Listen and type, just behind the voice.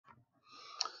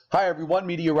Hi everyone,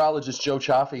 meteorologist Joe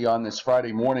Chaffee on this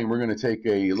Friday morning. We're going to take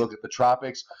a look at the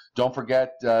tropics. Don't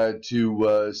forget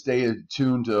to stay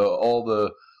tuned to all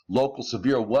the local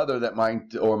severe weather that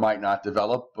might or might not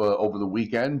develop over the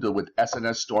weekend with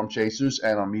SNS Storm Chasers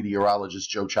and on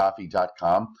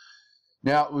meteorologistjoechaffee.com.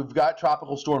 Now, we've got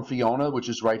Tropical Storm Fiona, which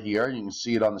is right here. You can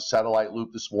see it on the satellite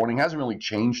loop this morning. Hasn't really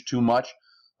changed too much,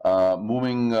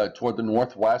 moving toward the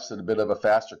northwest at a bit of a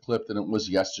faster clip than it was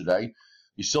yesterday.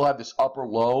 You still have this upper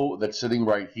low that's sitting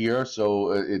right here,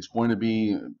 so it's going to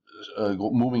be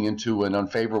moving into an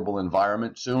unfavorable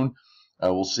environment soon.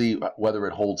 We'll see whether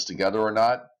it holds together or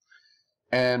not.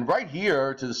 And right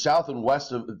here to the south and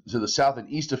west of, to the south and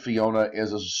east of Fiona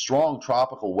is a strong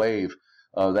tropical wave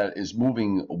that is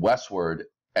moving westward.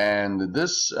 And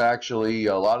this actually,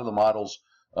 a lot of the models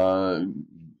are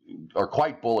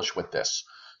quite bullish with this.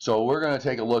 So we're going to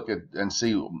take a look at and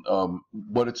see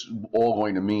what it's all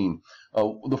going to mean.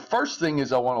 The first thing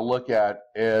is I want to look at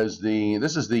is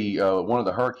this is the one of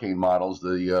the hurricane models,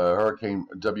 the Hurricane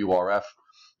WRF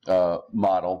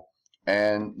model,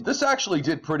 and this actually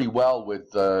did pretty well with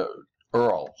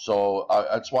Earl. So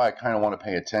that's why I kind of want to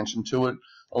pay attention to it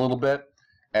a little bit.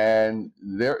 And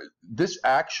this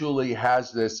actually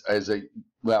has this as a,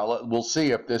 well, we'll see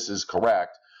if this is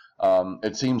correct.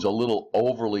 It seems a little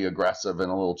overly aggressive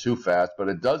and a little too fast, but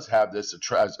it does have this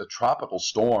as a tropical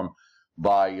storm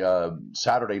by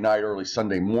Saturday night, early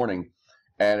Sunday morning,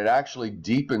 and it actually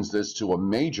deepens this to a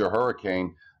major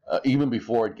hurricane even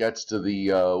before it gets to the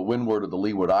windward of the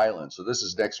Leeward Islands. So this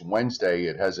is next Wednesday.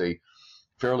 It has a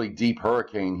fairly deep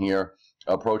hurricane here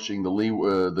approaching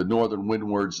the northern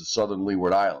windwards of southern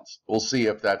Leeward Islands. We'll see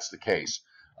if that's the case.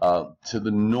 To the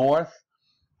north,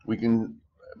 we can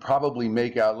probably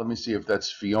make out, let me see if that's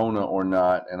Fiona or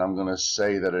not, and I'm going to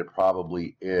say that it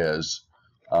probably is.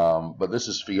 But this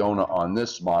is Fiona on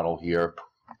this model here,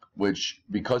 which,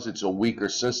 because it's a weaker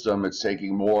system, it's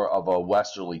taking more of a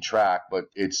westerly track, but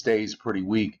it stays pretty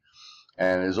weak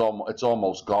and it's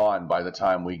almost gone by the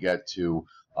time we get to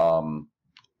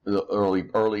the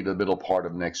early to middle part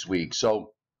of next week.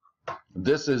 So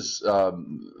this is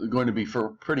going to be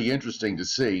pretty interesting to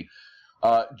see.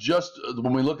 Just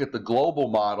when we look at the global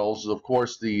models, of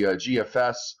course, the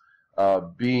GFS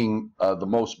being the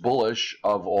most bullish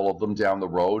of all of them down the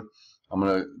road. I'm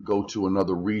going to go to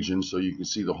another region so you can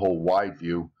see the whole wide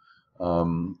view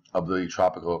of the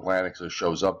tropical Atlantic, so it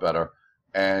shows up better.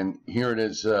 And here it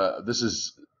is. This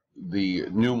is the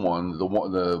new one,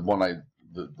 the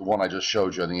one I just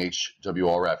showed you on the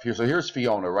HWRF. Here, so here's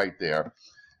Fiona right there,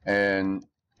 and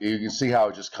you can see how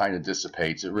it just kind of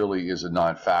dissipates. It really is a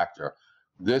non-factor.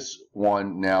 This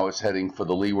one now is heading for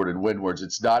the leeward and windwards.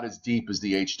 It's not as deep as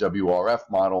the HWRF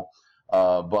model,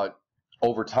 but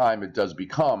over time it does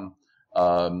become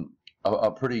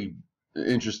a pretty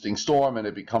interesting storm, and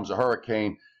it becomes a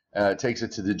hurricane. It takes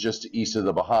it to just east of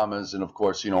the Bahamas, and of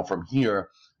course, from here,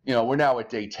 we're now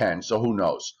at day 10, so who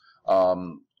knows?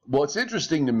 What's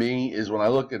interesting to me is when I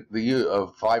look at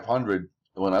the 500,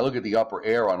 when I look at the upper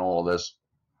air on all of this,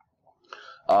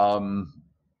 I'm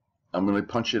going to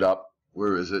punch it up.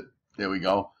 Where is it? There we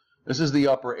go. This is the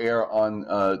upper air on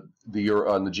the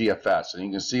GFS, and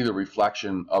you can see the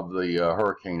reflection of the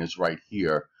hurricane is right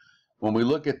here. When we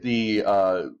look at the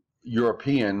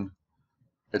European,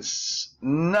 it's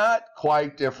not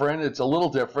quite different. It's a little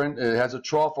different. It has a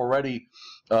trough already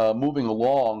moving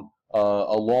along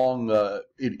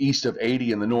east of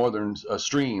 80 in the northern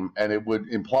stream, and it would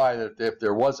imply that if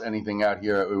there was anything out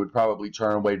here, it would probably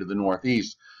turn away to the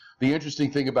northeast. The interesting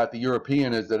thing about the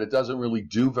European is that it doesn't really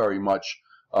do very much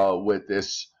with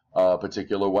this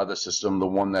particular weather system, the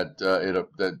one that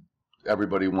that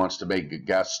everybody wants to make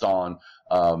Gaston.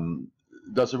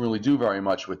 Doesn't really do very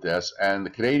much with this. And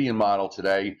the Canadian model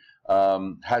today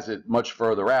has it much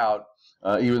further out,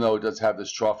 even though it does have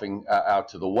this troughing out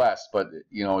to the west. But,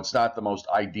 it's not the most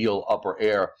ideal upper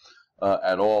air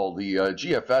at all. The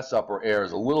GFS upper air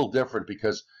is a little different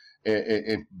because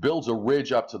it builds a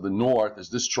ridge up to the north as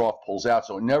this trough pulls out,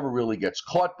 so it never really gets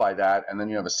caught by that. And then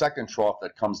you have a second trough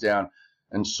that comes down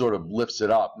and sort of lifts it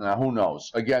up. Now, who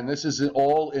knows? Again, this is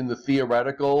all in the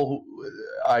theoretical.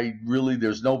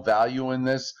 There's no value in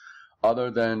this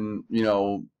other than,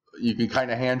 you can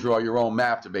kind of hand draw your own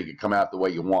map to make it come out the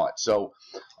way you want. So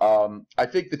I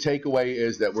think the takeaway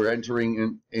is that we're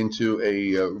entering into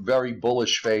a very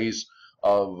bullish phase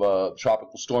of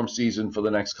tropical storm season for the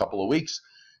next couple of weeks.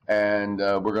 And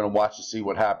we're going to watch to see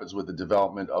what happens with the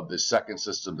development of this second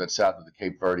system that's south of the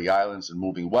Cape Verde Islands and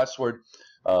moving westward.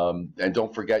 And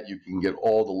don't forget, you can get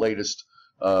all the latest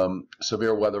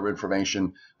severe weather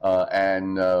information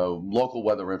and local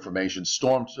weather information,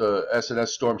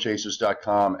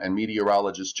 SNSstormchasers.com and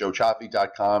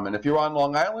meteorologistjoechaffee.com. And if you're on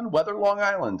Long Island,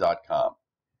 weatherlongisland.com.